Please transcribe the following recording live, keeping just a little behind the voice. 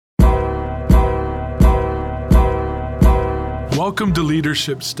Welcome to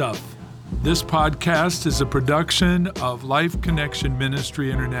Leadership Stuff. This podcast is a production of Life Connection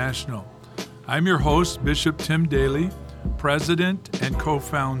Ministry International. I'm your host, Bishop Tim Daly, president and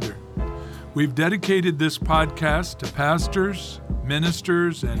co-founder. We've dedicated this podcast to pastors,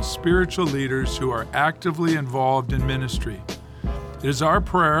 ministers, and spiritual leaders who are actively involved in ministry. It is our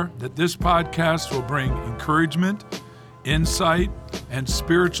prayer that this podcast will bring encouragement, insight, and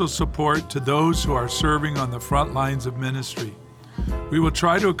spiritual support to those who are serving on the front lines of ministry. We will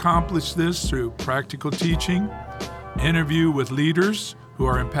try to accomplish this through practical teaching, interview with leaders who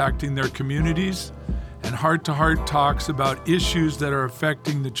are impacting their communities, and heart-to-heart talks about issues that are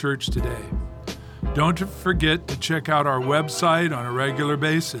affecting the church today. Don't forget to check out our website on a regular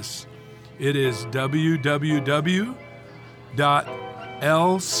basis. It is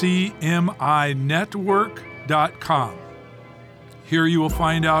www.lcminetwork.com. Here you will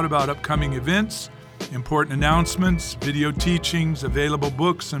find out about upcoming events, important announcements, video teachings, available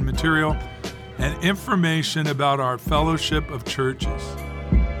books and material, and information about our fellowship of churches.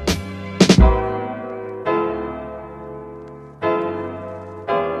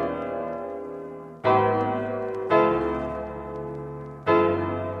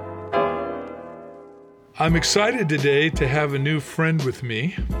 I'm excited today to have a new friend with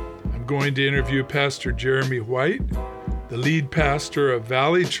me. I'm going to interview Pastor Jeremy White, the lead pastor of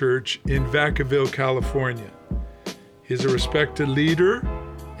Valley Church in Vacaville, California. He's a respected leader,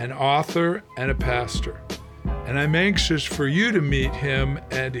 an author, and a pastor. And I'm anxious for you to meet him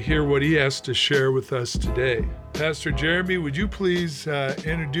and to hear what he has to share with us today. Pastor Jeremy, would you please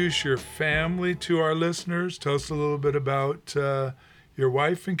introduce your family to our listeners? Tell us a little bit about your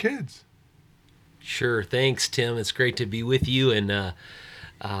wife and kids. Sure. Thanks, Tim. It's great to be with you. And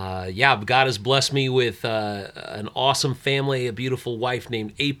God has blessed me with an awesome family, a beautiful wife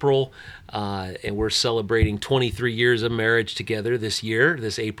named April, and we're celebrating 23 years of marriage together this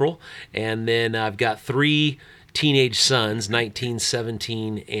April. And then I've got 3 teenage sons, 19,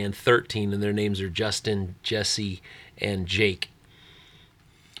 17, and 13, and their names are Justin, Jesse, and Jake.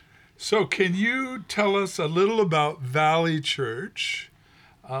 So can you tell us a little about Valley Church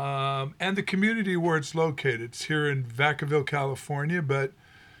and the community where it's located? It's here in Vacaville, California, but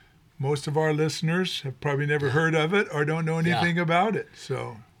most of our listeners have probably never heard of it or don't know anything about it.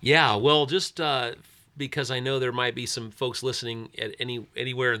 So well, just because I know there might be some folks listening at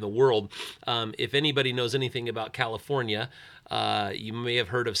anywhere in the world, if anybody knows anything about California, you may have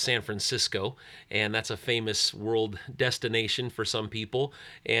heard of San Francisco, and that's a famous world destination for some people.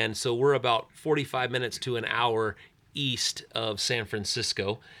 And so we're about 45 minutes to an hour east of San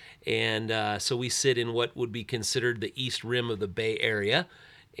Francisco, and so we sit in what would be considered the east rim of the Bay Area.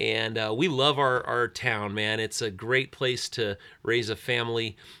 And we love our town, man. It's a great place to raise a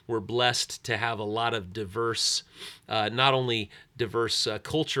family. We're blessed to have a lot of diverse, not only diverse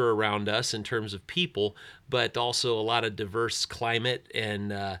culture around us in terms of people, but also a lot of diverse climate.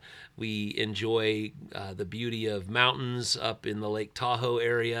 And we enjoy the beauty of mountains up in the Lake Tahoe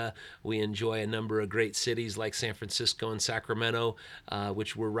area. We enjoy a number of great cities like San Francisco and Sacramento,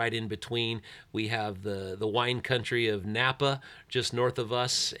 which we're right in between. We have the wine country of Napa just north of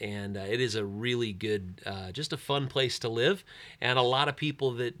us, and it is a really good, just a fun place to live, and a lot of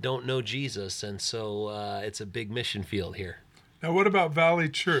people that don't know Jesus, and so it's a big mission field here. Now, what about Valley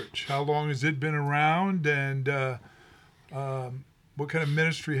Church? How long has it been around, and what kind of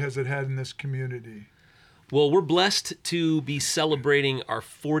ministry has it had in this community? Well, we're blessed to be celebrating our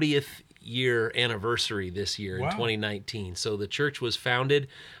 40th year anniversary this year in 2019. So the church was founded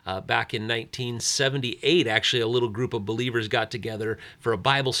back in 1978. Actually, a little group of believers got together for a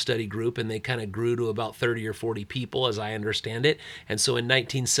Bible study group, and they kind of grew to about 30 or 40 people, as I understand it. And so in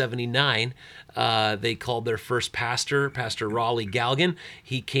 1979, they called their first pastor, Pastor Raleigh Galgan.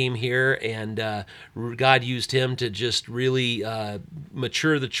 He came here, and God used him to just really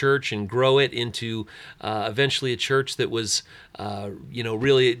mature the church and grow it into eventually a church that was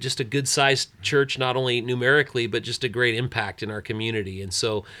really just a good-sized church, not only numerically, but just a great impact in our community. And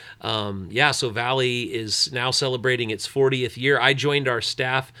so, so Valley is now celebrating its 40th year. I joined our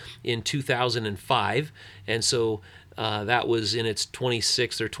staff in 2005, and so that was in its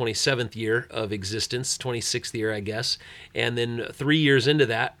 26th or 27th year of existence, 26th year, I guess. And then 3 years into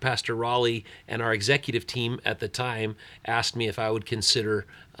that, Pastor Raleigh and our executive team at the time asked me if I would consider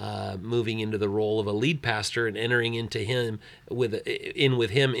moving into the role of a lead pastor and entering into him with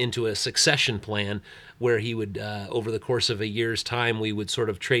him into a succession plan where he would, over the course of a year's time, we would sort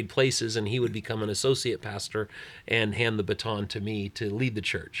of trade places, and he would become an associate pastor and hand the baton to me to lead the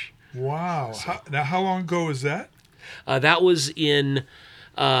church. Wow. Now, how long ago was that? That was in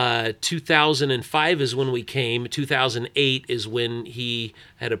 2005 is when we came. 2008 is when he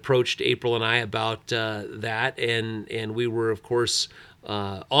had approached April and I about that, and we were, of course,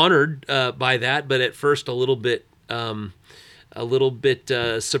 honored by that, but at first a little bit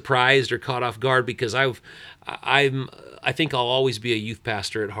surprised or caught off guard, because I think I'll always be a youth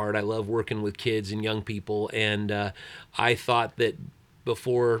pastor at heart. I love working with kids and young people, and I thought that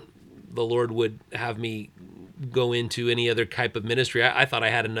before the Lord would have me go into any other type of ministry, I thought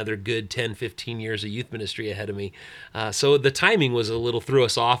I had another good 10, 15 years of youth ministry ahead of me. So the timing was a little threw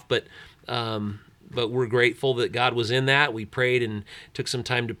us off, but we're grateful that God was in that. We prayed and took some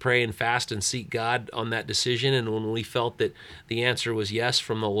time to pray and fast and seek God on that decision. And when we felt that the answer was yes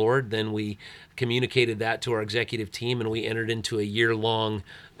from the Lord, then we communicated that to our executive team, and we entered into a year-long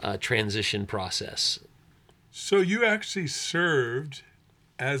transition process. So you actually served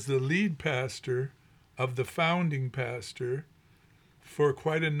as the lead pastor of the founding pastor for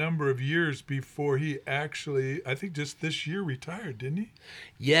quite a number of years before he actually, I think just this year, retired, didn't he?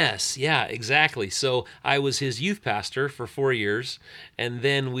 Yes, yeah, exactly. So I was his youth pastor for 4 years, and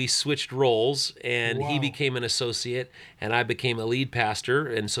then we switched roles, and he became an associate, and I became a lead pastor,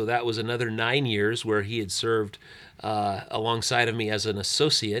 and so that was another 9 years where he had served alongside of me as an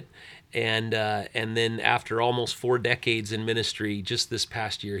associate. And then after almost 4 decades in ministry, just this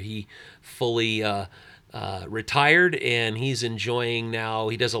past year, he fully retired, and he's enjoying now.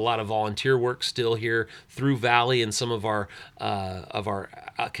 He does a lot of volunteer work still here through Valley and some of our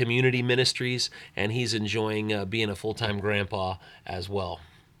community ministries, and he's enjoying being a full-time grandpa as well.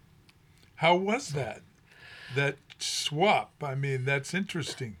 How was that swap? I mean, that's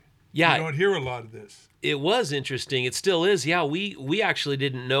interesting. Yeah, you don't hear a lot of this. It was interesting. It still is. Yeah, we actually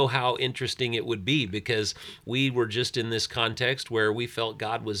didn't know how interesting it would be, because we were just in this context where we felt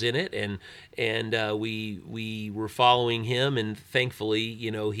God was in it, and we were following him, and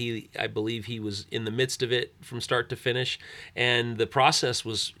thankfully, I believe he was in the midst of it from start to finish, and the process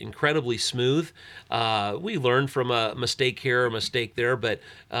was incredibly smooth. We learned from a mistake here, a mistake there, but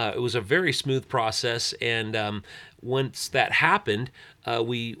it was a very smooth process, and once that happened,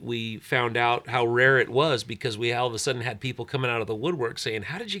 we found out how rare it was, because we all of a sudden had people coming out of the woodwork saying,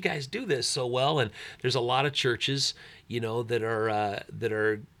 "How did you guys do this so well?" And there's a lot of churches, that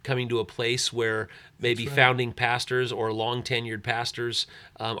are coming to a place where maybe founding pastors or long tenured pastors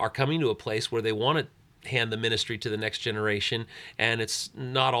are coming to a place where they want to hand the ministry to the next generation, and it's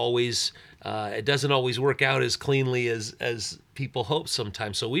not always it doesn't always work out as cleanly as people hope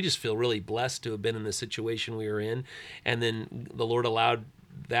sometimes. So we just feel really blessed to have been in the situation we were in, and then the Lord allowed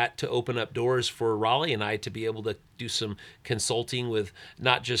that to open up doors for Raleigh and I to be able to do some consulting with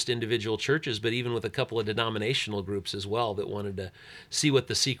not just individual churches, but even with a couple of denominational groups as well that wanted to see what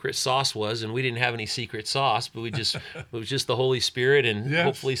the secret sauce was. And we didn't have any secret sauce, but it was just the Holy Spirit and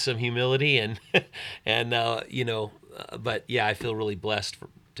hopefully some humility but yeah, I feel really blessed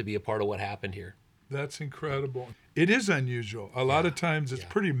to be a part of what happened here. That's incredible. It is unusual. A lot of times it's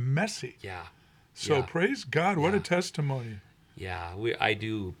pretty messy. Yeah. So praise God. What a testimony. Yeah, I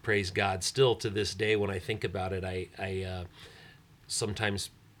do praise God still to this day. When I think about it, I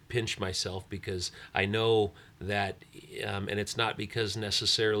sometimes pinch myself, because I know that, and it's not because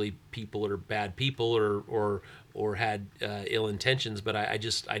necessarily people are bad people or had ill intentions, but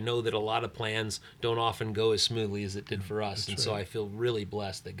I know that a lot of plans don't often go as smoothly as it did for us. So I feel really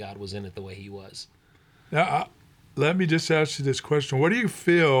blessed that God was in it the way he was. Now, let me just ask you this question. What do you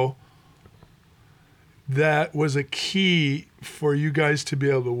feel that was a key for you guys to be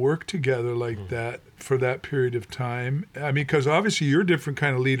able to work together like that for that period of time? I mean, because obviously you're a different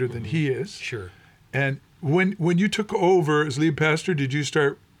kind of leader than he is. Sure. And when you took over as lead pastor, did you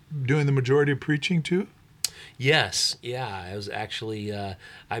start doing the majority of preaching too? Yes, yeah. I was actually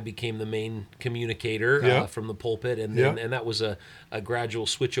I became the main communicator from the pulpit, and then and that was a gradual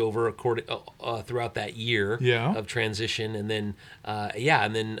switch over throughout that year of transition, and then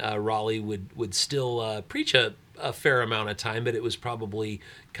Raleigh would still preach a fair amount of time, but it was probably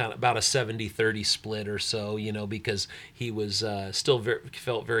kind of about a 70-30 split or so, because he was still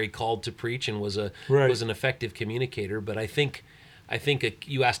felt very called to preach and was an effective communicator. But I think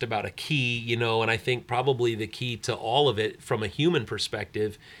you asked about a key, and I think probably the key to all of it from a human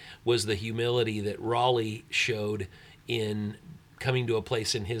perspective was the humility that Raleigh showed in coming to a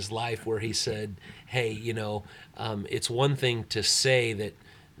place in his life where he said, hey, it's one thing to say that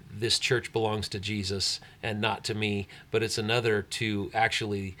this church belongs to Jesus and not to me, but it's another to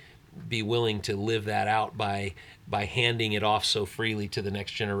actually be willing to live that out by handing it off so freely to the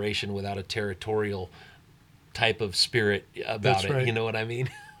next generation without a territorial type of spirit about That's it. Right. You know what I mean?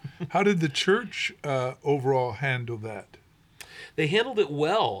 How did the church overall handle that? They handled it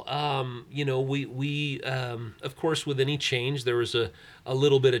well. We of course, with any change, there was a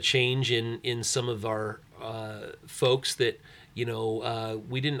little bit of change in some of our folks that,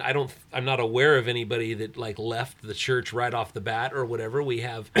 we didn't. I'm not aware of anybody that like left the church right off the bat or whatever. We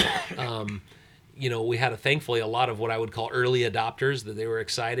have. We had thankfully a lot of what I would call early adopters, that they were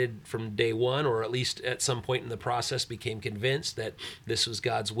excited from day one, or at least at some point in the process became convinced that this was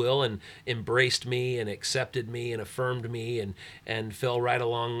God's will and embraced me and accepted me and affirmed me and fell right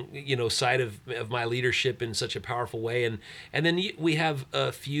along, side of my leadership in such a powerful way. And then we have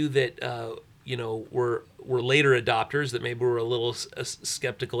a few that, were later adopters that maybe were a little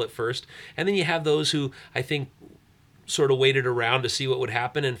skeptical at first. And then you have those who I think sort of waited around to see what would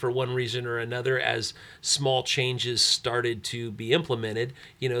happen, and for one reason or another, as small changes started to be implemented,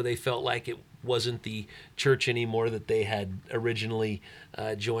 they felt like it wasn't the church anymore that they had originally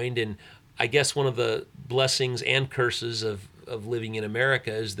joined. And I guess one of the blessings and curses of living in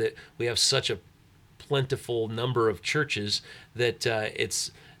America is that we have such a plentiful number of churches that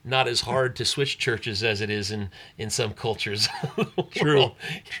it's not as hard to switch churches as it is in some cultures. True.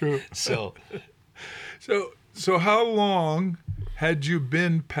 So how long had you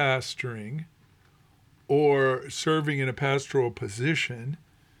been pastoring or serving in a pastoral position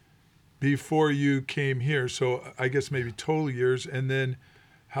before you came here? So I guess maybe total years, and then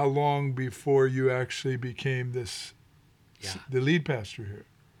how long before you actually became the lead pastor here?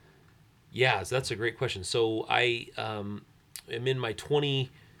 Yeah, so that's a great question. So I am in my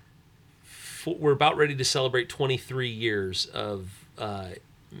we're about ready to celebrate 23 years of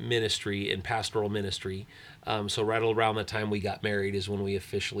ministry and pastoral ministry. So right around the time we got married is when we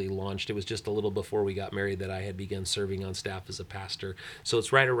officially launched. It was just a little before we got married that I had begun serving on staff as a pastor. So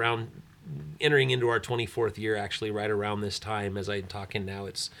it's right around entering into our 24th year, actually right around this time as I'm talking now.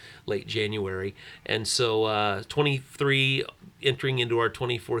 It's late January. And so 23 entering into our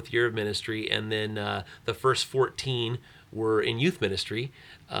 24th year of ministry, and then the first 14 were in youth ministry,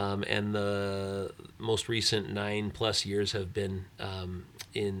 and the most recent 9+ years have been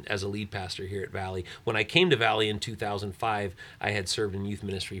as a lead pastor here at Valley. When I came to Valley in 2005, I had served in youth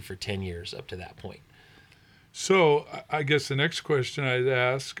ministry for 10 years up to that point. So I guess the next question I'd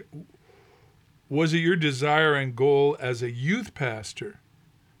ask, was it your desire and goal as a youth pastor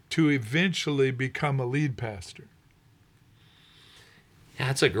to eventually become a lead pastor? Yeah,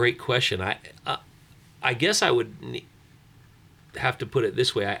 that's a great question. I guess I would have to put it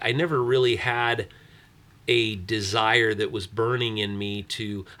this way. I never really had a desire that was burning in me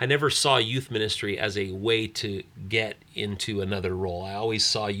I never saw youth ministry as a way to get into another role. I always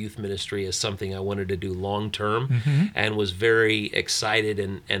saw youth ministry as something I wanted to do long term, and was very excited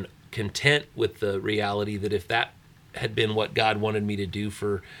and content with the reality that if that had been what God wanted me to do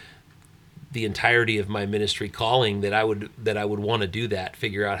for the entirety of my ministry calling, that I would want to do that,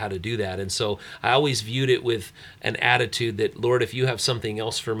 figure out how to do that. And so I always viewed it with an attitude that, Lord, if you have something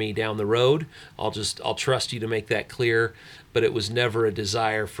else for me down the road, I'll trust you to make that clear. But it was never a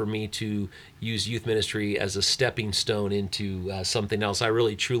desire for me to use youth ministry as a stepping stone into something else. I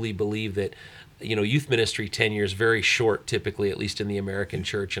really truly believe that youth ministry tenure is very short, typically, at least in the American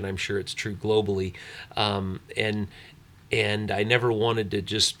church, and I'm sure it's true globally. And I never wanted to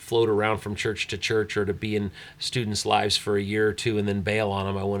just float around from church to church or to be in students' lives for a year or two and then bail on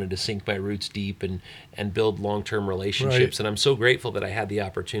them. I wanted to sink my roots deep and build long-term relationships. Right. And I'm so grateful that I had the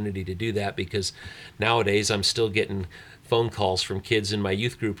opportunity to do that, because nowadays I'm still getting phone calls from kids in my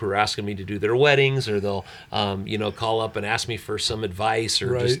youth group who are asking me to do their weddings, or they'll call up and ask me for some advice,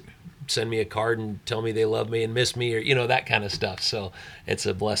 or just send me a card and tell me they love me and miss me, or that kind of stuff. So it's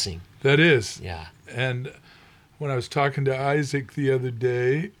a blessing. That is. Yeah. And when I was talking to Isaac the other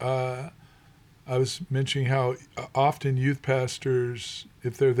day, I was mentioning how often youth pastors,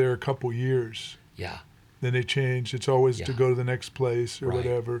 if they're there a couple years, then they change. It's always to go to the next place or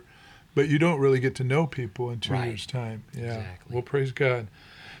whatever. But you don't really get to know people in 2 years' time. Yeah. Exactly. Well, praise God.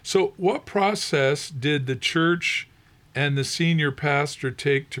 So what process did the church and the senior pastor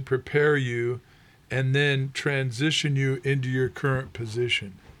take to prepare you and then transition you into your current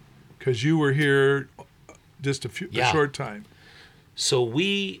position? Because you were here just a short time. So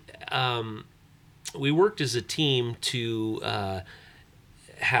we worked as a team to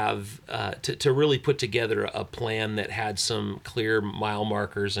to really put together a plan that had some clear mile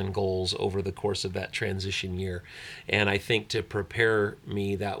markers and goals over the course of that transition year. And I think to prepare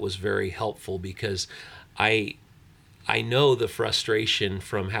me, that was very helpful, because I I know the frustration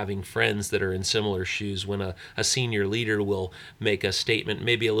from having friends that are in similar shoes when a senior leader will make a statement,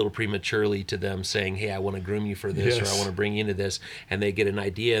 maybe a little prematurely to them, saying, hey, I want to groom you for this, Yes. or I want to bring you into this. And they get an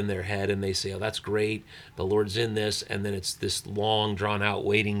idea in their head and they say, oh, that's great. The Lord's in this. And then it's this long, drawn out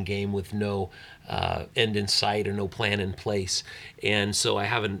waiting game with no end in sight or no plan in place. And so I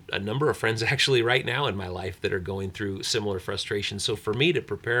have a number of friends actually right now in my life that are going through similar frustrations. So for me, to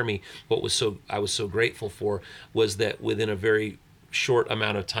prepare me, I was so grateful for was that within a very short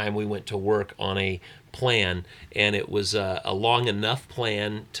amount of time we went to work on a plan, and it was a long enough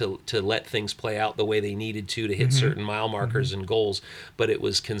plan to let things play out the way they needed to hit certain mile markers and goals, but it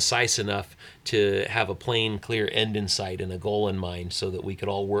was concise enough to have a plain, clear end in sight and a goal in mind so that we could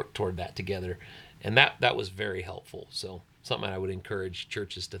all work toward that together. And that was very helpful. So something I would encourage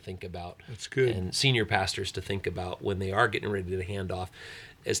churches to think about. That's good. And senior pastors to think about when they are getting ready to hand off.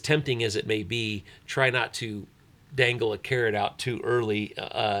 As tempting as it may be, try not to dangle a carrot out too early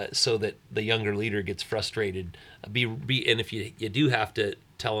so that the younger leader gets frustrated. And if you do have to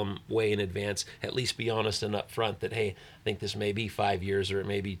tell them way in advance, at least be honest and upfront that, hey, I think this may be 5 years or it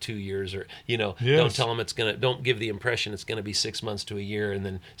may be 2 years, or Yes. Don't tell them don't give the impression it's going to be 6 months to a year and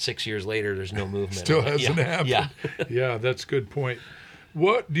then 6 years later there's no movement. Still hasn't happened. Yeah. Yeah, that's a good point.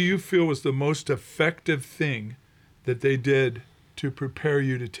 What do you feel was the most effective thing that they did to prepare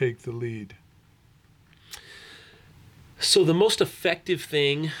you to take the lead? So the most effective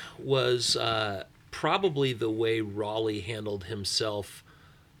thing was probably the way Raleigh handled himself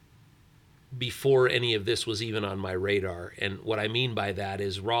before any of this was even on my radar. And what I mean by that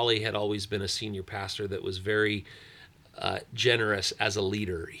is Raleigh had always been a senior pastor that was very generous as a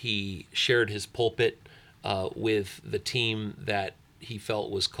leader. He shared his pulpit with the team that he felt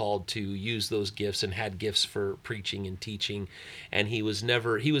was called to use those gifts and had gifts for preaching and teaching. And he was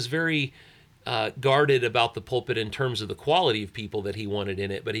very guarded about the pulpit in terms of the quality of people that he wanted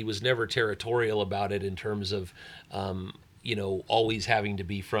in it, but he was never territorial about it in terms of always having to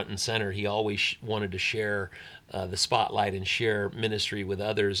be front and center. He always wanted to share the spotlight and share ministry with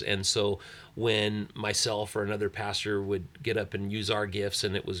others. And so when myself or another pastor would get up and use our gifts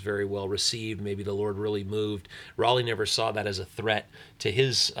and it was very well received, maybe the Lord really moved, Raleigh never saw that as a threat to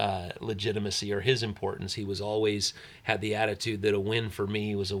his legitimacy or his importance. He was always had the attitude that a win for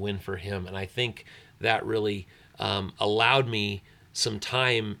me was a win for him. And I think that really allowed me some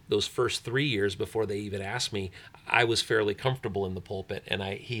time. Those first 3 years before they even asked me, I was fairly comfortable in the pulpit, and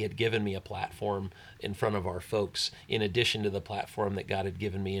he had given me a platform in front of our folks, in addition to the platform that God had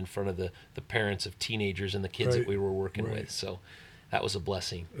given me in front of the parents of teenagers and the kids that we were working with. So that was a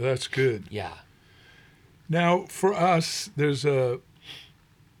blessing. That's good. Yeah. Now, for us, in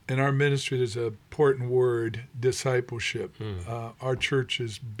our ministry, there's an important word, discipleship. Our church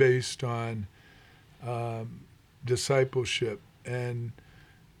is based on discipleship, and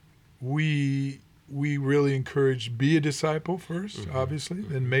we really encourage be a disciple first, obviously,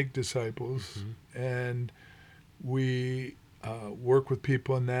 then make disciples, and we work with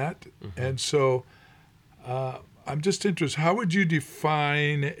people in that. And so I'm just interested, how would you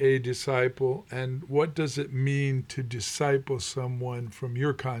define a disciple, and what does it mean to disciple someone from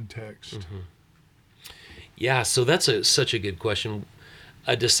your context? Yeah, so that's such a good question.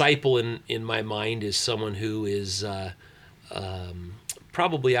 A disciple in my mind is someone who is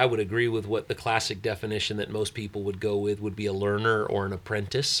probably, I would agree with what the classic definition that most people would go with would be a learner or an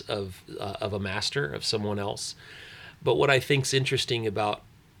apprentice of a master, of someone else. But what I think's interesting about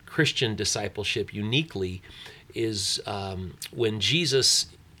Christian discipleship uniquely is when Jesus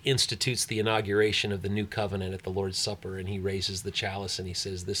institutes the inauguration of the new covenant at the Lord's Supper, and he raises the chalice and he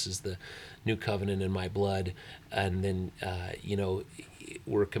says, "This is the new covenant in my blood," and then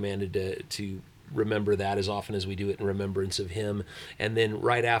we're commanded to remember that as often as we do it in remembrance of him. And then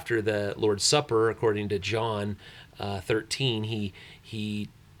right after the Lord's Supper, according to John 13, he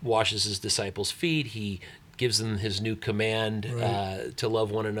washes his disciples' feet. He gives them his new command to love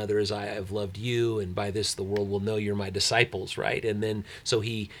one another as I have loved you, and by this the world will know you're my disciples, right? And then so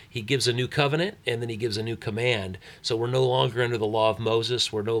he gives a new covenant, and then he gives a new command. So we're no longer under the law of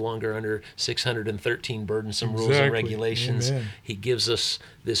Moses. We're no longer under 613 burdensome rules and regulations. Amen. He gives us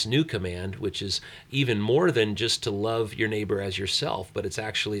this new command, which is even more than just to love your neighbor as yourself, but it's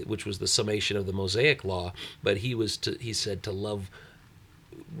actually, which was the summation of the Mosaic law, but he said to love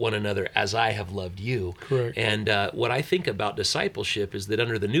one another as I have loved you. Correct. And what I think about discipleship is that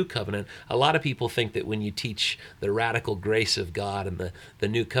under the new covenant, a lot of people think that when you teach the radical grace of God and the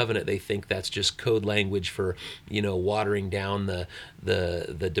new covenant, they think that's just code language for, watering down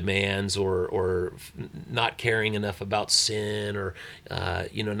the demands or not caring enough about sin or,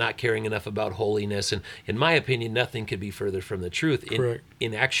 not caring enough about holiness. And in my opinion, nothing could be further from the truth. Correct.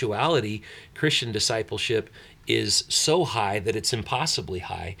 In actuality, Christian discipleship is so high that it's impossibly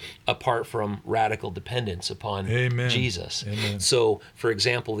high apart from radical dependence upon Amen. Jesus. Amen. So, for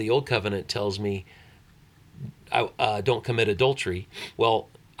example, the Old Covenant tells me, don't commit adultery. Well,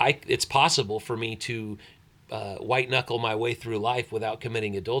 it's possible for me to white-knuckle my way through life without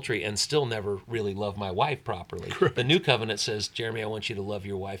committing adultery and still never really love my wife properly. Correct. The New Covenant says, Jeremy, I want you to love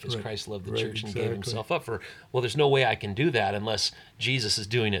your wife as Right. Christ loved the Right, church and exactly. gave himself up for her. Well, there's no way I can do that unless Jesus is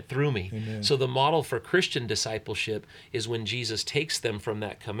doing it through me. Amen. So the model for Christian discipleship is when Jesus takes them from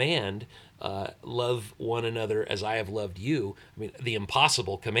that command, love one another as I have loved you. I mean, the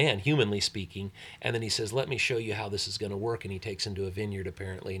impossible command, humanly speaking. And then he says, let me show you how this is going to work. And he takes him to a vineyard,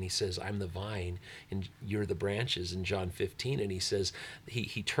 apparently, and he says, I'm the vine and you're the branches in John 15. And he says,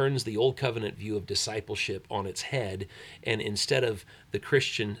 he turns the old covenant view of discipleship on its head. And instead of the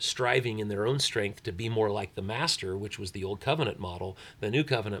Christian striving in their own strength to be more like the master, which was the old covenant model, the new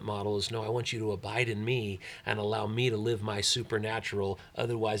covenant model is, no, I want you to abide in me and allow me to live my supernatural,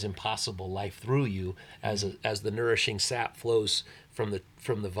 otherwise impossible life through you as the nourishing sap flows from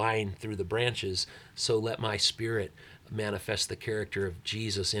the vine through the branches. So let my spirit manifest the character of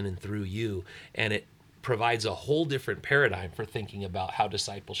Jesus in and through you. And it provides a whole different paradigm for thinking about how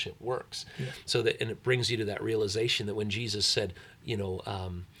discipleship works. Yeah. And it brings you to that realization that when Jesus said,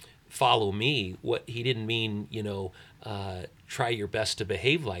 follow me, what he didn't mean, try your best to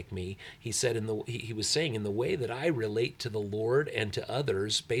behave like me. He said he was saying, in the way that I relate to the Lord and to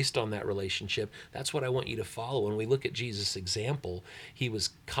others based on that relationship, that's what I want you to follow. When we look at Jesus' example, he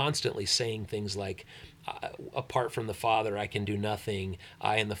was constantly saying things like, apart from the Father, I can do nothing.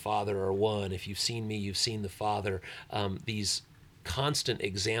 I and the Father are one. If you've seen me, you've seen the Father. These constant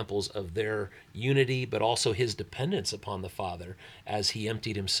examples of their unity, but also his dependence upon the Father as he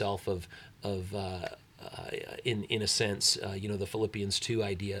emptied himself in a sense, the Philippians 2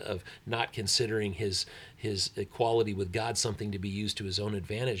 idea of not considering his equality with God something to be used to his own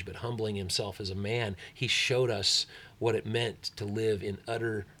advantage, but humbling himself as a man. He showed us what it meant to live in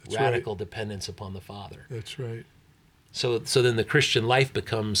utter radical dependence upon the Father. That's right. So then the Christian life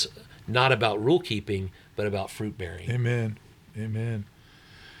becomes not about rule keeping, but about fruit bearing. Amen. Amen.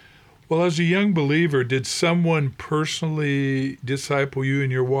 Well, as a young believer, did someone personally disciple you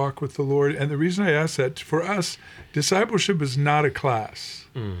in your walk with the Lord? And the reason I ask that, for us, discipleship is not a class.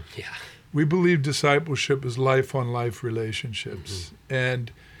 Yeah. We believe discipleship is life-on-life relationships. Mm-hmm.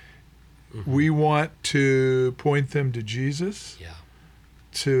 And we want to point them to Jesus,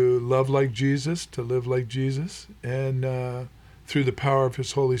 to love like Jesus, to live like Jesus. And through the power of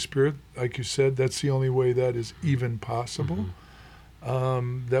his Holy Spirit, like you said, that's the only way that is even possible.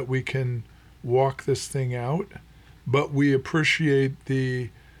 Mm-hmm. That we can walk this thing out. But we appreciate the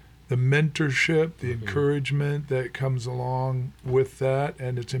mentorship, the mm-hmm. encouragement that comes along with that,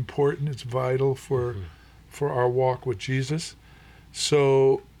 and it's important, it's vital for our walk with Jesus.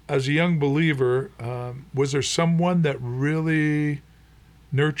 So as a young believer, was there someone that really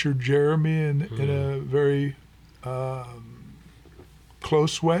nurtured Jeremy in a very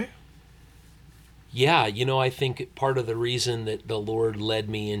close way? Yeah, I think part of the reason that the Lord led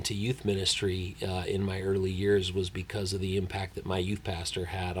me into youth ministry in my early years was because of the impact that my youth pastor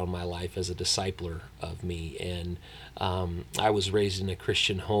had on my life as a discipler of me. And I was raised in a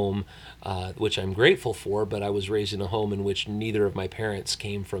Christian home, which I'm grateful for, but I was raised in a home in which neither of my parents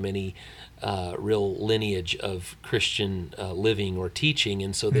came from any real lineage of Christian living or teaching,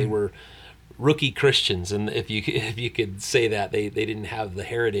 and so they were rookie Christians, and if you could say that, they didn't have the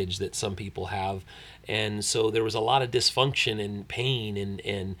heritage that some people have, and so there was a lot of dysfunction and pain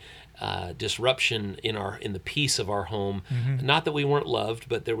and disruption in the peace of our home. Mm-hmm. Not that we weren't loved,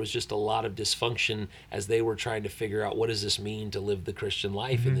 but there was just a lot of dysfunction as they were trying to figure out, what does this mean to live the Christian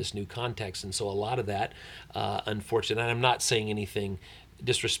life mm-hmm. in this new context? And so a lot of that, unfortunately, and I'm not saying anything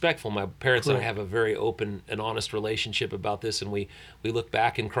disrespectful. My parents and I have a very open and honest relationship about this, and we look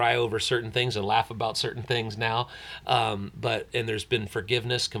back and cry over certain things and laugh about certain things now. But there's been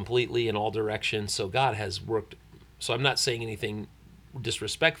forgiveness completely in all directions. So God has worked. So I'm not saying anything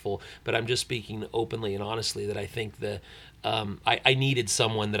disrespectful, but I'm just speaking openly and honestly that I think I needed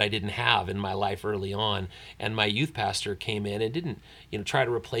someone that I didn't have in my life early on, and my youth pastor came in and didn't try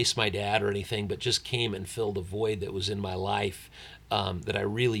to replace my dad or anything, but just came and filled a void that was in my life that I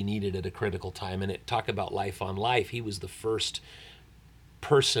really needed at a critical time. And talk about life on life. He was the first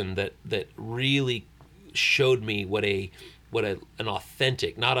person that really showed me what an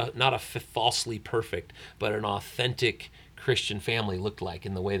authentic, not a falsely perfect, but an authentic Christian family looked like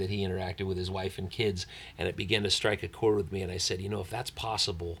in the way that he interacted with his wife and kids. And it began to strike a chord with me. And I said, if that's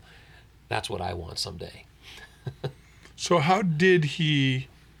possible, that's what I want someday. So how did he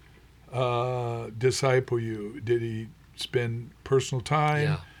disciple you? Did he spend personal time?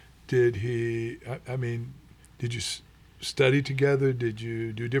 Yeah. Did he, did you study together? Did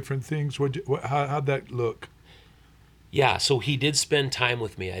you do different things? How'd that look? Yeah, so he did spend time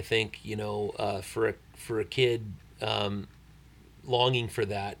with me. I think, for a kid, longing for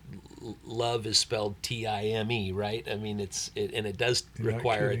that, love is spelled Time, right? I mean, it does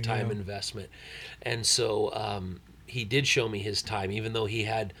require a time investment. And so he did show me his time, even though he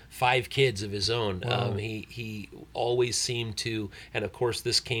had 5 kids of his own. Wow. He always seemed to, and of course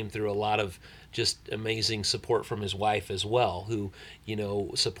this came through a lot of just amazing support from his wife as well, who,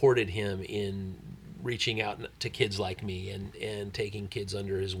 supported him in reaching out to kids like me and taking kids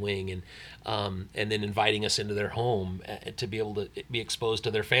under his wing and then inviting us into their home to be able to be exposed to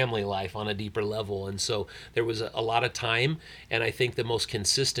their family life on a deeper level. And so there was a lot of time, and I think the most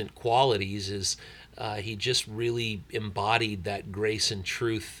consistent qualities is he just really embodied that grace and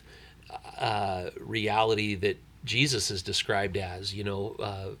truth reality that Jesus is described as.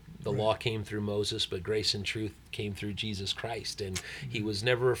 The law came through Moses, but grace and truth came through Jesus Christ. And he was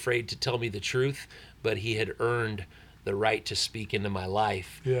never afraid to tell me the truth, but he had earned the right to speak into my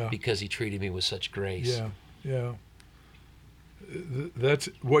life because he treated me with such grace. Yeah. That's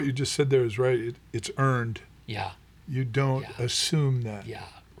what you just said there is right. It's earned. Yeah. You don't assume that. Yeah,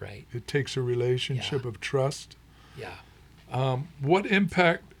 right. It takes a relationship of trust. Yeah. What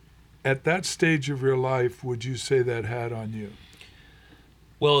impact at that stage of your life would you say that had on you?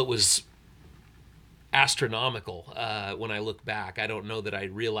 Well, it was astronomical when I look back. I don't know that I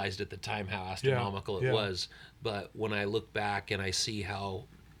realized at the time how astronomical it was, but when I look back and I see how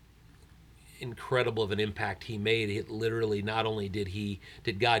incredible of an impact he made, it literally not only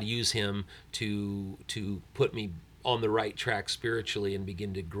did God use him to put me on the right track spiritually and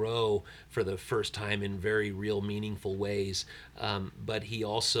begin to grow for the first time in very real, meaningful ways, but he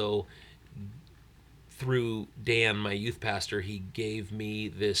also, through Dan, my youth pastor, he gave me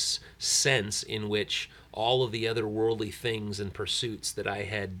this sense in which all of the other worldly things and pursuits that I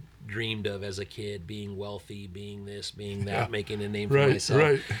had dreamed of as a kid, being wealthy, being this, being that, making a name for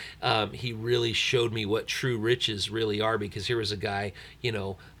myself. He really showed me what true riches really are, because here was a guy,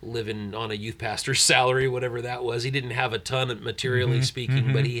 living on a youth pastor's salary, whatever that was. He didn't have a ton, materially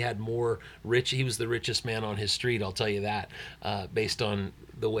speaking, but he had more rich. He was the richest man on his street, I'll tell you that, based on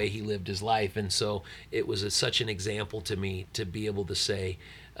the way he lived his life. And so it was such an example to me to be able to say,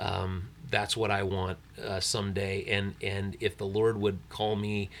 that's what I want someday. And if the Lord would call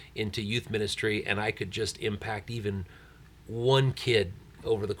me into youth ministry and I could just impact even one kid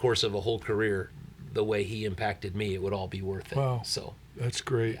over the course of a whole career the way he impacted me, it would all be worth it. Wow. So that's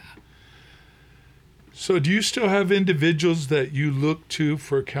great. Yeah. So do you still have individuals that you look to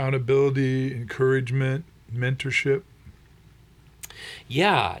for accountability, encouragement, mentorship?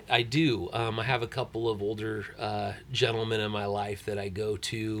 Yeah, I do. I have a couple of older gentlemen in my life that I go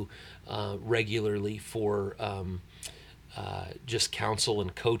to regularly for just counsel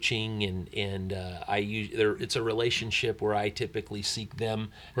and coaching, and it's a relationship where I typically seek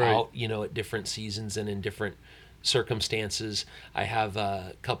them out, at different seasons and in different circumstances. I have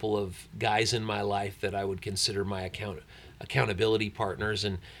a couple of guys in my life that I would consider my accountability partners,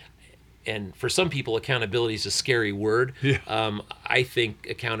 and for some people, accountability is a scary word. Yeah. I think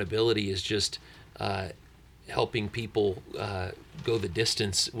accountability is just helping people go the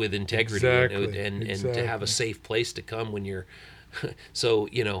distance with integrity, and to have a safe place to come when you're so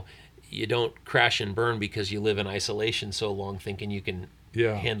you don't crash and burn because you live in isolation so long thinking you can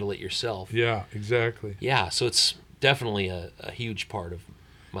handle it yourself. Yeah, exactly. Yeah, so it's definitely a huge part of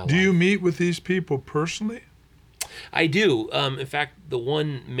my life. Do you meet with these people personally? I do. In fact, the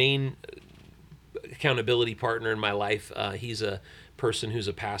one main accountability partner in my life, he's a person who's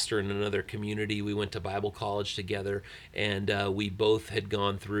a pastor in another community. We went to Bible college together, and we both had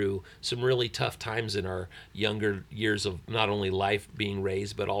gone through some really tough times in our younger years of not only life being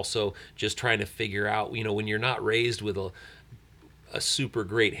raised, but also just trying to figure out, when you're not raised with a super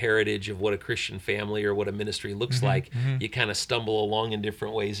great heritage of what a Christian family or what a ministry looks like, you kind of stumble along in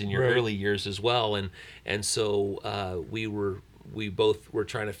different ways in your early years as well. And so we both were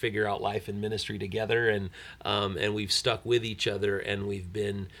trying to figure out life and ministry together, and we've stuck with each other, and we've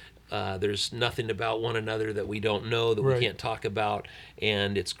been there's nothing about one another that we don't know, that we can't talk about.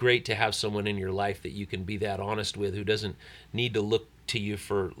 And it's great to have someone in your life that you can be that honest with, who doesn't need to look to you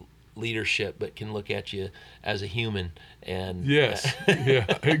for leadership, but can look at you as a human. And yes, yeah,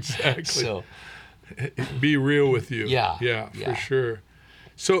 exactly. So be real with you. Yeah, for sure.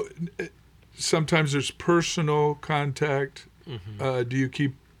 So sometimes there's personal contact. Do you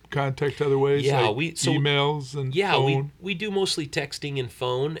keep contact other ways? Yeah, like emails and phone? we do mostly texting and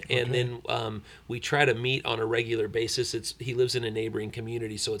phone, and then we try to meet on a regular basis. He lives in a neighboring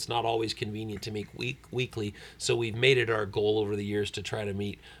community, so it's not always convenient to meet weekly. So we've made it our goal over the years to try to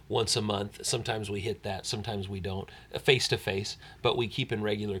meet once a month. Sometimes we hit that, sometimes we don't, face to face. But we keep in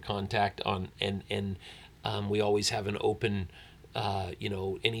regular contact and we always have an open,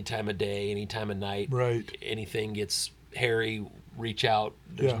 any time of day, any time of night. Right. Anything gets hairy, reach out.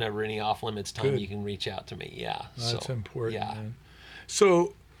 There's never any off limits time. You can reach out to me. Yeah. That's important. Yeah. Man.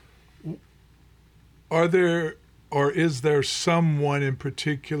 So are there, or is there someone in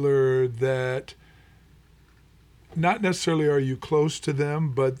particular that not necessarily are you close to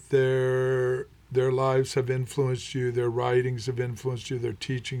them, but their lives have influenced you, their writings have influenced you, their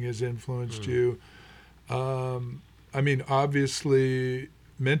teaching has influenced you? Obviously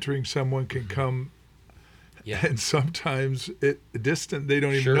mentoring someone can come and sometimes distant, they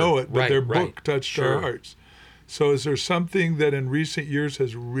don't even know it, but their book touched our hearts. So is there something that in recent years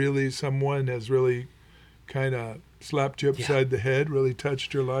someone has really kind of slapped you upside the head, really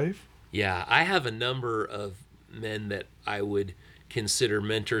touched your life? Yeah, I have a number of men that I would consider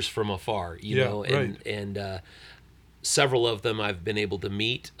mentors from afar, and several of them I've been able to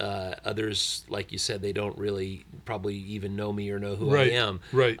meet. Others, like you said, they don't really probably even know me or know who I am.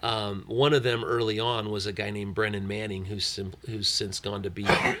 Right. One of them early on was a guy named Brennan Manning, who's since gone to be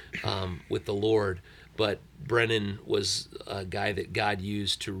with the Lord. But Brennan was a guy that God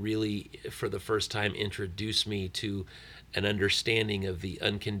used to really, for the first time, introduce me to an understanding of the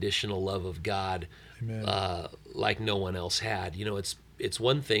unconditional love of God, like no one else had. It's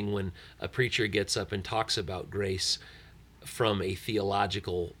one thing when a preacher gets up and talks about grace from a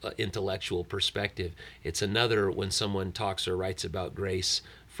theological, intellectual perspective. It's another when someone talks or writes about grace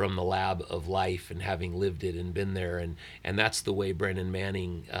from the lab of life and having lived it and been there. And that's the way Brennan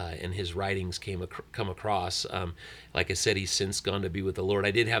Manning and his writings come across. Like I said, he's since gone to be with the Lord.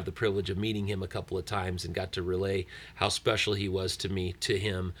 I did have the privilege of meeting him a couple of times and got to relay how special he was to me, to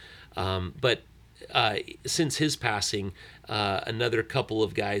him. But since his passing, another couple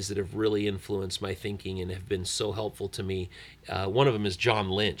of guys that have really influenced my thinking and have been so helpful to me. One of them is John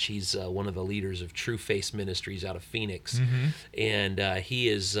Lynch. He's one of the leaders of True Face Ministries out of Phoenix. And he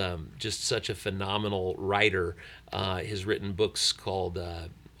is just such a phenomenal writer. He's written books called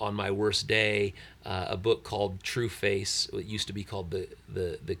On My Worst Day, a book called True Face. It used to be called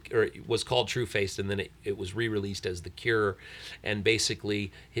it was called True Face, and then it was re-released as The Cure. And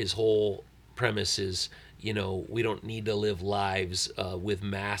basically his whole premise is, we don't need to live lives with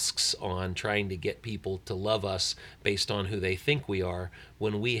masks on, trying to get people to love us based on who they think we are.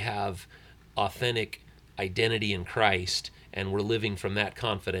 When we have authentic identity in Christ and we're living from that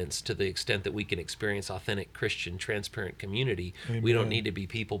confidence to the extent that we can experience authentic Christian transparent community, we don't need to be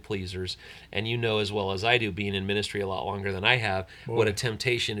people pleasers. And you know as well as I do, being in ministry a lot longer than I have, what a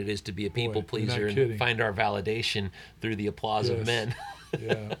temptation it is to be a people pleaser and find our validation through the applause of men.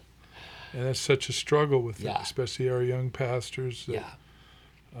 Yeah. And that's such a struggle with it, especially our young pastors.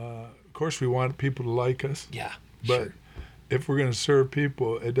 Of course, we want people to like us. Yeah. But if we're going to serve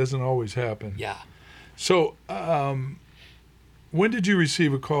people, it doesn't always happen. Yeah. So, when did you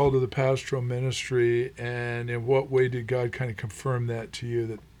receive a call to the pastoral ministry, and in what way did God kind of confirm that to you,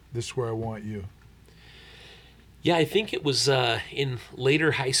 that this is where I want you? Yeah, I think it was in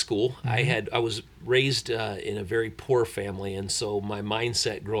later high school. I was raised in a very poor family, and so my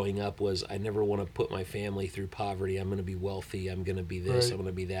mindset growing up was I never want to put my family through poverty. I'm going to be wealthy. I'm going to be this. I'm going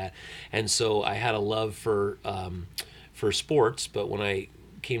to be that. And so I had a love for sports, but when I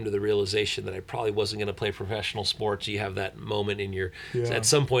came to the realization that I probably wasn't going to play professional sports, you have that moment in your at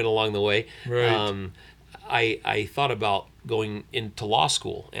some point along the way. Right. I thought about going into law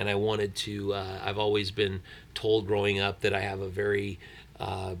school, and I wanted to. I've always been told growing up that I have a very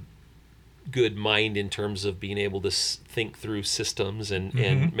good mind in terms of being able to think through systems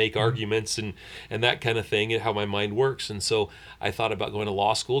and make arguments and that kind of thing, and how my mind works. And so I thought about going to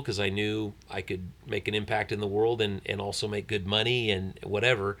law school because I knew I could make an impact in the world and also make good money and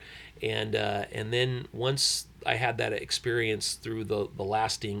whatever. And then once I had that experience through the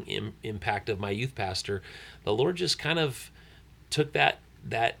lasting impact of my youth pastor, the Lord just kind of took that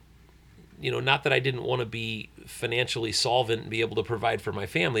not that I didn't want to be financially solvent and be able to provide for my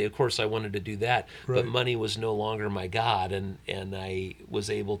family. Of course, I wanted to do that, Right. but money was no longer my God. And I was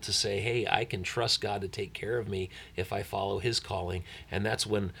able to say, hey, I can trust God to take care of me if I follow his calling. And that's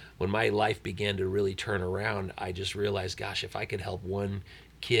when my life began to really turn around. I just realized, gosh, if I could help one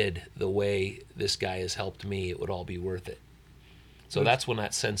kid the way this guy has helped me, it would all be worth it. So that's when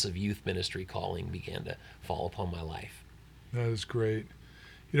that sense of youth ministry calling began to fall upon my life. That is great.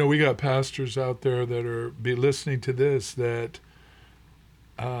 We got pastors out there that be listening to this that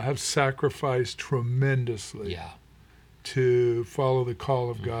have sacrificed tremendously to follow the call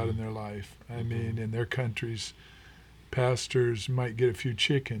of God in their life. I mean, in their countries, pastors might get a few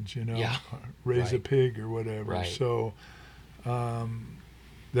chickens, raise a pig or whatever. Right. So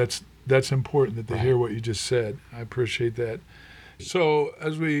that's important that they hear what you just said. I appreciate that. So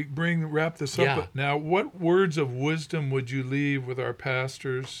as we wrap this up now, what words of wisdom would you leave with our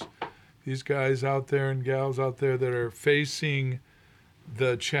pastors, these guys out there and gals out there that are facing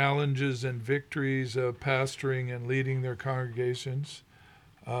the challenges and victories of pastoring and leading their congregations?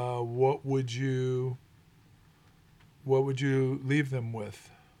 What would you leave them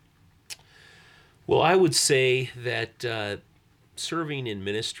with? Well, I would say that serving in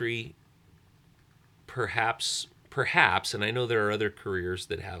ministry, perhaps, and I know there are other careers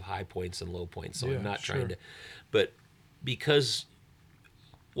that have high points and low points, so I'm not trying to, but because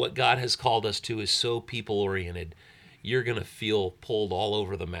what God has called us to is so people-oriented, you're going to feel pulled all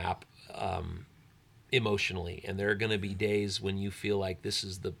over the map emotionally, and there are going to be days when you feel like this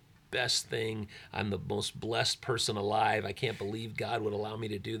is the best thing. I'm the most blessed person alive. I can't believe God would allow me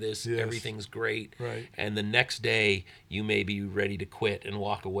to do this. Yes. Everything's great. Right. And the next day, you may be ready to quit and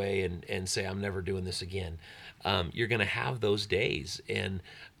walk away and say, I'm never doing this again. You're going to have those days. And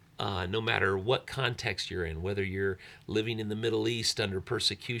no matter what context you're in, whether you're living in the Middle East under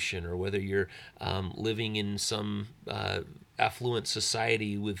persecution or whether you're living in some affluent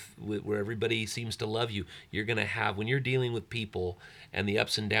society where everybody seems to love you, you're going to have, when you're dealing with people and the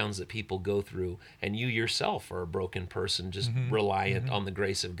ups and downs that people go through, and you yourself are a broken person, just reliant on the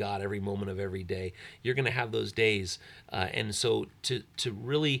grace of God every moment of every day, you're going to have those days. And so to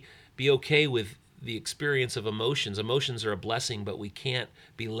really be okay with the experience of emotions. Emotions are a blessing, but we can't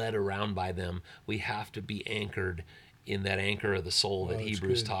be led around by them. We have to be anchored in that anchor of the soul that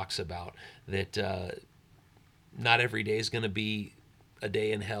Hebrews talks about, that not every day is going to be a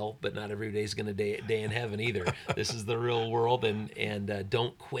day in hell, but not every day is going to be a day in heaven either. This is the real world, and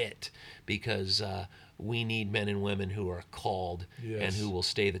don't quit, because we need men and women who are called and who will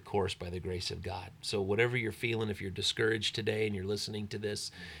stay the course by the grace of God. So whatever you're feeling, if you're discouraged today and you're listening to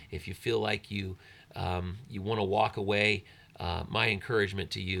this, if you feel like you want to walk away, my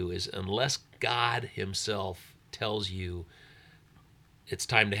encouragement to you is, unless God himself tells you it's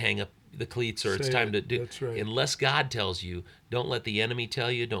time to hang up the cleats or it's time to do, that's right. Unless God tells you, don't let the enemy tell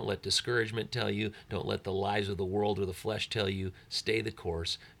you, don't let discouragement tell you, don't let the lies of the world or the flesh tell you. Stay the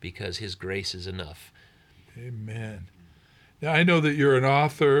course, because his grace is enough. Amen. Now, I know that you're an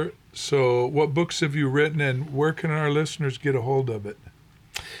author, so what books have you written, and where can our listeners get a hold of it?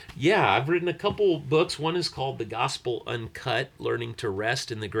 Yeah, I've written a couple books. One is called The Gospel Uncut, Learning to Rest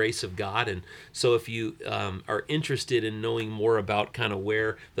in the Grace of God. And so if you are interested in knowing more about kind of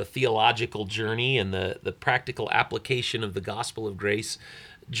where the theological journey and the practical application of the gospel of grace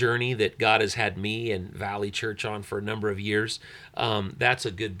journey that God has had me and Valley Church on for a number of years, that's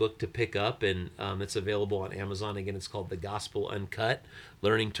a good book to pick up, and it's available on Amazon. Again, it's called The Gospel Uncut,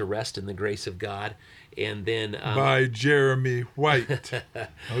 Learning to Rest in the Grace of God. And then by Jeremy White.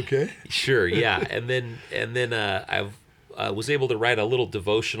 Okay. Sure, yeah. And then I was able to write a little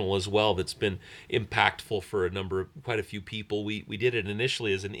devotional as well that's been impactful for quite a few people. We did it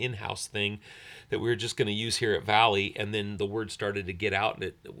initially as an in-house thing that we were just going to use here at Valley, and then the word started to get out,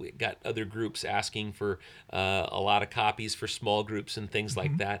 and we got other groups asking for a lot of copies for small groups and things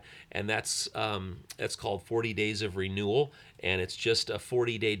like that. And that's called 40 Days of Renewal, and it's just a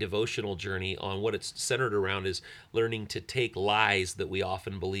 40-day devotional journey on what it's centered around is learning to take lies that we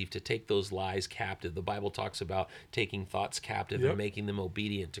often believe, to take those lies captive. The Bible talks about taking thoughts captive and making them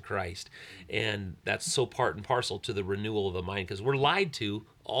obedient to Christ. And that's so part and parcel to the renewal of the mind, because we're lied to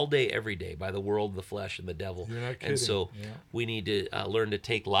all day, every day by the world, the flesh, and the devil. You're not kidding. And so we need to learn to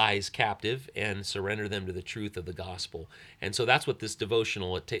take lies captive and surrender them to the truth of the gospel. And so that's what this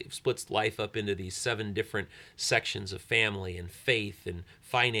devotional, it splits life up into these 7 different sections of family and faith and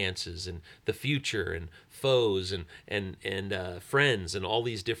finances and the future and foes and friends and all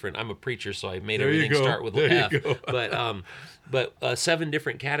these different. I'm a preacher, so I made everything start with an F. But 7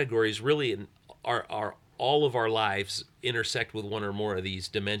 different categories really are all of our lives intersect with one or more of these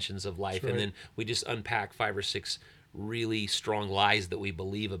dimensions of life. And then we just unpack 5 or 6 really strong lies that we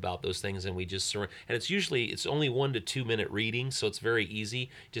believe about those things, and we just surrender. And it's only 1 to 2 minute reading, so it's very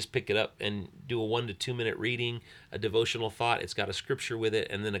easy. Just pick it up and do a 1 to 2 minute reading, a devotional thought. It's got a scripture with it,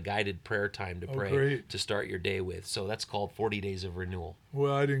 and then a guided prayer time to pray to start your day with. So that's called 40 Days of Renewal.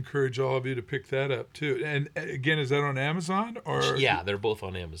 Well, I'd encourage all of you to pick that up too. And again, is that on Amazon or? Yeah, they're both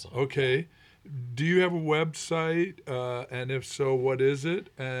on Amazon. Okay. Do you have a website? And if so, what is it?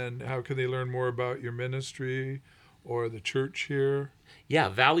 And how can they learn more about your ministry or the church here? Yeah,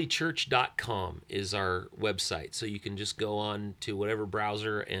 valleychurch.com is our website. So you can just go on to whatever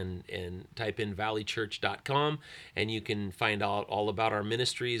browser and type in valleychurch.com, and you can find out all about our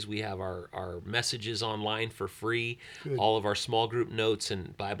ministries. We have our messages online for free. Good. All of our small group notes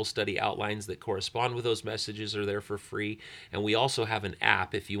and Bible study outlines that correspond with those messages are there for free. And we also have an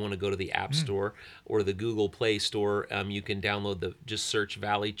app. If you want to go to the App Store or the Google Play Store, you can download just search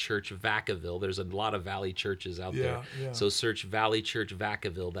Valley Church Vacaville. There's a lot of Valley churches out there. Yeah. So search Valley Church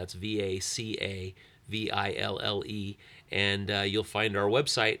Vacaville. That's VACAVILLE, and you'll find our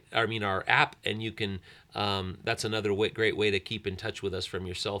website. Our app, and you can. That's another great way to keep in touch with us from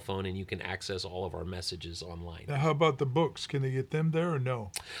your cell phone, and you can access all of our messages online. Now, how about the books? Can they get them there or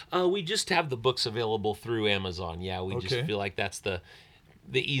no? We just have the books available through Amazon. Yeah, we just feel like that's the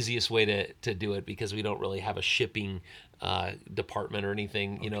easiest way to do it, because we don't really have a shipping department or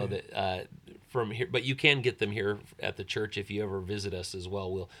anything, that from here. But you can get them here at the church if you ever visit us as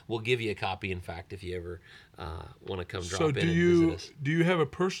well. We'll give you a copy, in fact, if you ever want to come drop in and visit us. Do you have a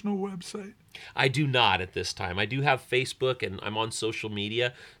personal website? I do not at this time. I do have Facebook, and I'm on social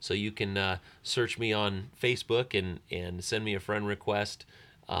media, so you can search me on Facebook and send me a friend request.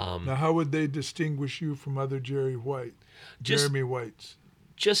 Now, how would they distinguish you from other Jeremy Whites?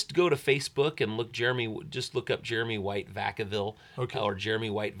 Just go to Facebook and look up Jeremy White Vacaville or Jeremy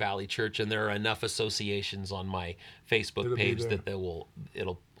White Valley Church, and there are enough associations on my Facebook page that I'll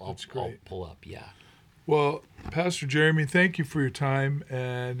pull up. Yeah. Well, Pastor Jeremy, thank you for your time,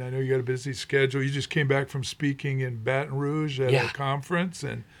 and I know you got a busy schedule. You just came back from speaking in Baton Rouge at a conference,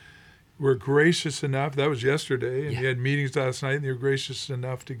 and were gracious enough. That was yesterday, and you had meetings last night, and you were gracious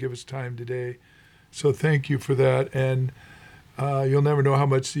enough to give us time today. So thank you for that, and you'll never know how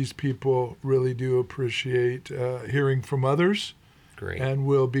much these people really do appreciate hearing from others. Great. And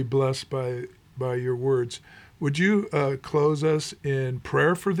will be blessed by your words. Would you close us in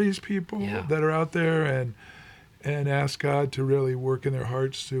prayer for these people that are out there, and ask God to really work in their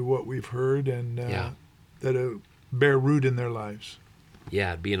hearts through what we've heard, and that it bear root in their lives?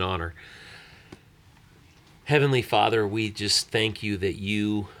 Yeah, it'd be an honor. Heavenly Father, we just thank you that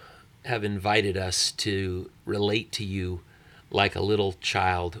you have invited us to relate to you like a little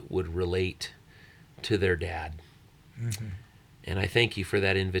child would relate to their dad. Mm-hmm. And I thank you for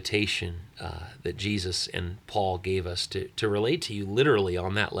that invitation that Jesus and Paul gave us to relate to you literally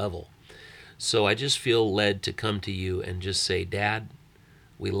on that level. So I just feel led to come to you and just say, Dad,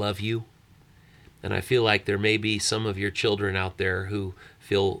 we love you. And I feel like there may be some of your children out there who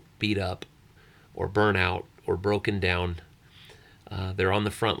feel beat up or burnt out or broken down. They're on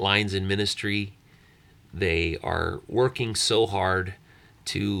the front lines in ministry. They are working so hard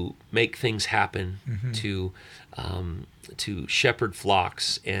to make things happen, to shepherd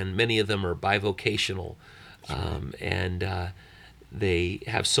flocks, and many of them are bivocational, and they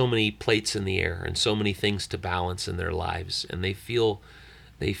have so many plates in the air and so many things to balance in their lives, and they feel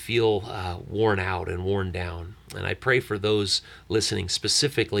worn out and worn down. And I pray for those listening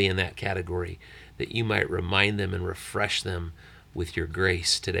specifically in that category, that you might remind them and refresh them with your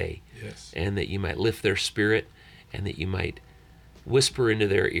grace today, and that you might lift their spirit, and that you might whisper into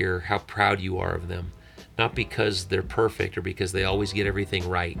their ear how proud you are of them, not because they're perfect or because they always get everything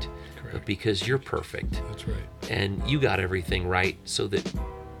right, but because you're perfect. That's right. And you got everything right, so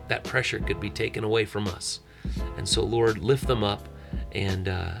that pressure could be taken away from us. And so, Lord, lift them up, and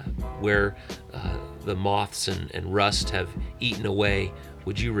where the moths and rust have eaten away,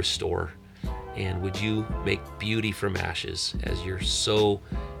 would you restore? And would you make beauty from ashes, as you're so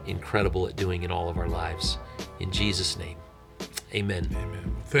incredible at doing in all of our lives. In Jesus' name, amen.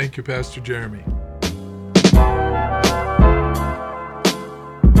 Amen. Thank you, Pastor Jeremy.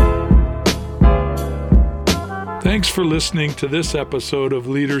 Thanks for listening to this episode of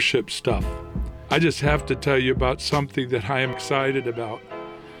Leadership Stuff. I just have to tell you about something that I am excited about.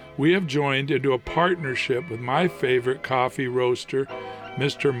 We have joined into a partnership with my favorite coffee roaster,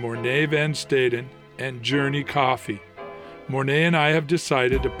 Mr. Mornay Van Staden and Journey Coffee. Mornay and I have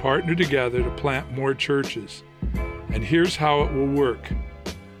decided to partner together to plant more churches. And here's how it will work.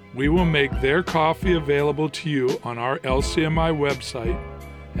 We will make their coffee available to you on our LCMI website,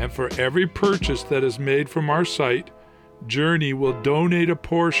 and for every purchase that is made from our site, Journey will donate a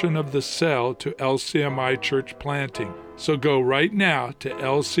portion of the sale to LCMI Church Planting. So go right now to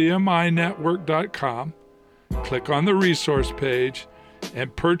lcminetwork.com, click on the resource page,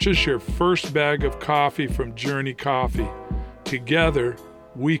 and purchase your first bag of coffee from Journey Coffee. Together,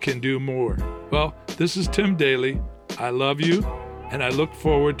 we can do more. Well, this is Tim Daly. I love you, and I look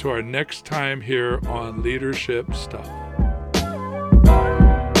forward to our next time here on Leadership Stuff.